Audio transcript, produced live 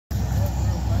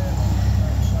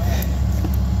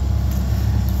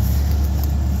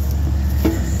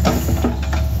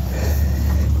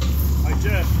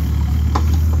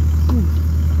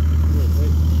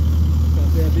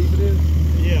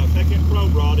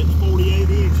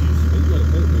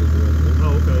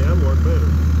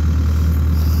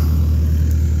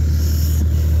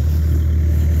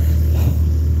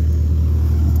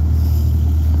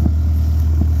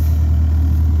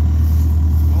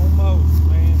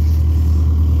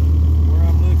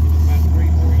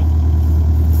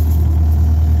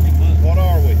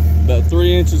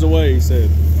inches away, he said.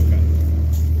 Okay. Let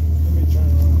me turn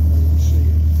around so you see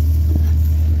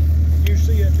it. You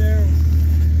see it, Darryl?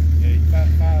 Yeah, you about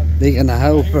 5. Digging a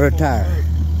hole for a tire.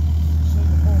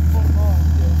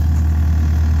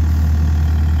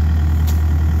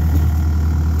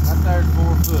 My tire's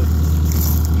 4 foot.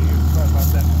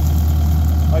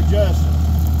 Hey, Justin,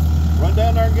 run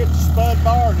down there and get the spud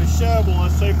bar and the shovel.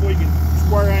 Let's see if we can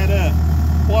square that up.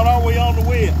 What are we on the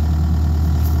width?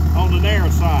 On the narrow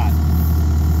side.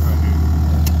 Right here.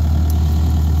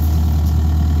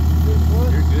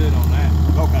 You're good on that.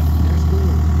 Okay. That's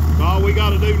good. So all we got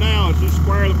to do now is just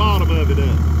square the bottom of it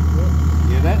up.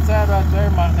 Yeah, that side right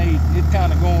there might need it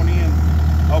kind of going in.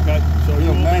 Okay. So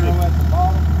you want me to, at the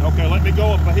bottom. okay, let me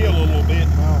go up a hill a little bit.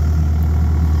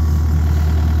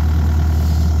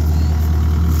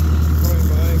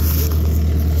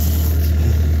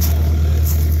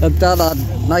 I thought I'd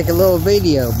make a little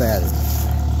video about it.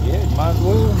 Yeah, you might as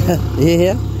well.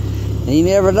 Yeah. Ain't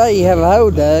every day you have a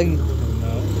hole dug.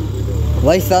 No. At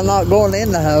least I'm not going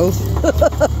in the hole.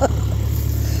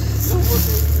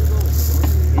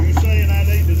 Are you saying I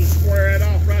need to just square it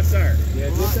off right there? Yeah,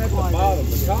 just at the bottom.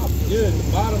 The top's good.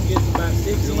 The bottom gets about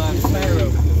 6 inches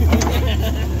narrow.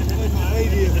 My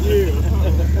 80th year.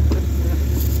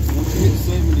 Once you hit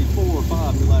 74 or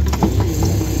 5, you like to go in.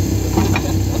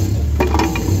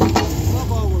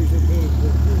 I've always been good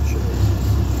shape.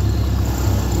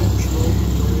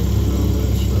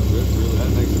 That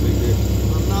makes a big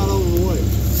difference. I'm not overweight.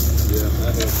 Yeah,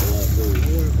 that helps a lot too.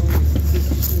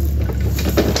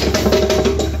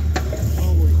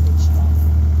 Always been strong.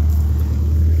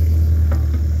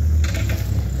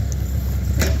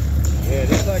 Yeah,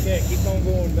 just like that. Keep on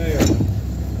going there.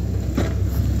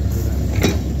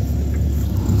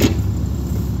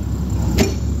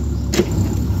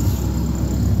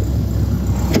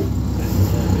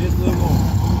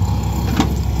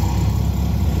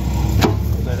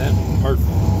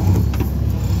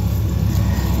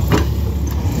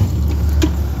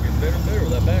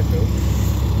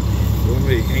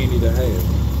 Handy to have.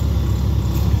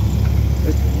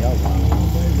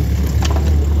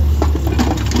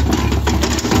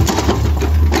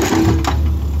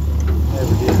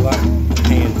 Never did like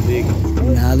hand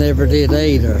digging. I never did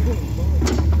either.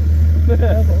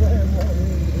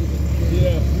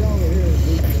 Yeah.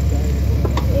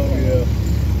 Oh yeah.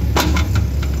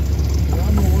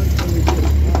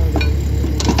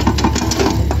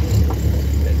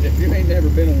 If you ain't never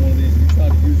been on one of these, you try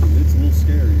to use it. It's a little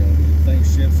scary on you. Thing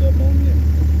shifts up on you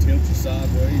and tilts you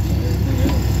sideways and everything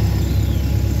else.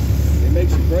 It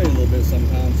makes you pray a little bit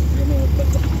sometimes if you don't know what's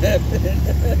about to happen.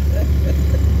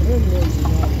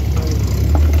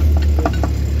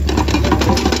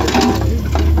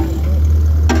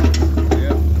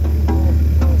 Yeah.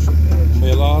 Be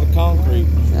a lot of concrete.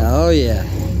 Oh yeah.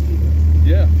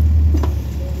 Yeah.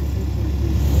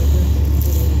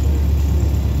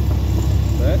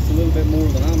 That's a little bit more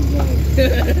than I'm going to.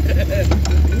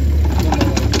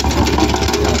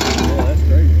 Yeah, that's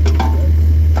crazy.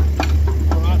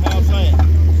 Alright, how's that?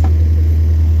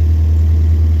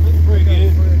 That's pretty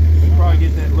good. We can probably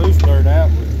get that loose dirt out.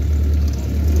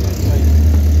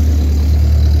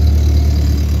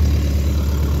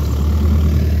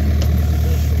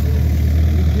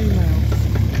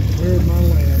 Where's my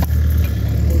land?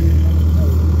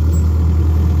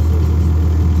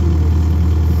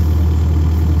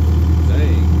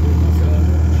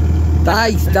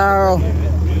 Thanks, Darryl. Yeah,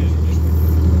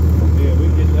 we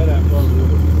can get that out close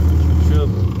with a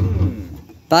shovel.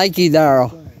 Thank you,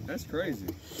 Darryl. That's crazy.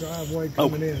 Driveway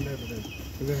coming in and everything.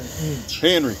 Within an inch.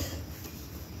 Henry.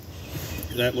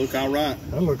 Does that look all right?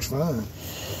 That looks fine.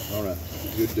 All right.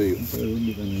 Good deal.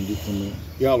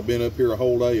 Y'all have been up here a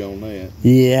whole day on that.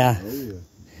 Yeah. Oh, yeah.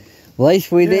 At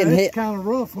least we didn't it's hit. kind of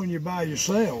rough when you're by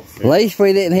yourself. At least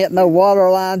we didn't hit no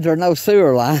water lines or no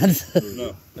sewer lines.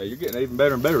 No. Hey, you're getting even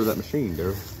better and better with that machine,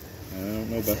 Darryl. I don't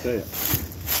know about that.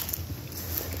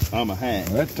 I'm a hack.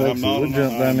 Well, that takes it. We'll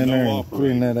jump down in there and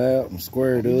clean that out and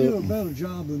square it You do a up. better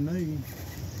job than me.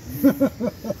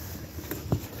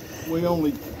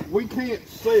 We can't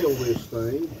sell this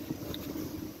thing.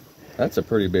 That's a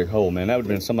pretty big hole, man. That would have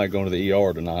been somebody going to the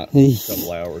ER tonight. A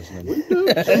couple hours.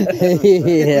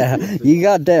 Yeah, you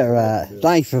got that right.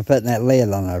 Thanks for putting that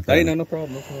lid on there. Hey, no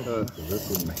problem. No problem.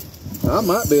 I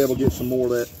might be able to get some more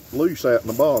of that loose out in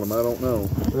the bottom. I don't know.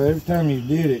 Well, every time you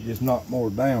did it, just knocked more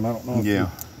down. I don't know. Yeah.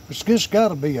 It's just got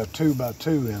to be a 2x2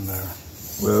 in there.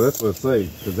 Well, that's what I say,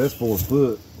 because that's 4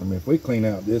 foot. I mean, if we clean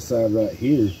out this side right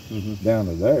here, down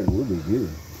to there, we'll be good.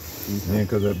 Yeah,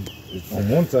 because on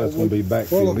one side it's going to be Well,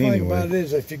 backfilled the thing anyway. about it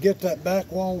is, if you get that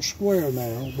back wall square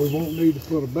now, we won't need to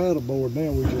put a battle board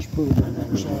down. We just put it on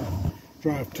one side.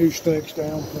 drive 2 stakes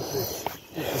down, put the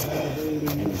board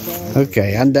in inside.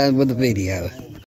 Okay, I'm done with the video.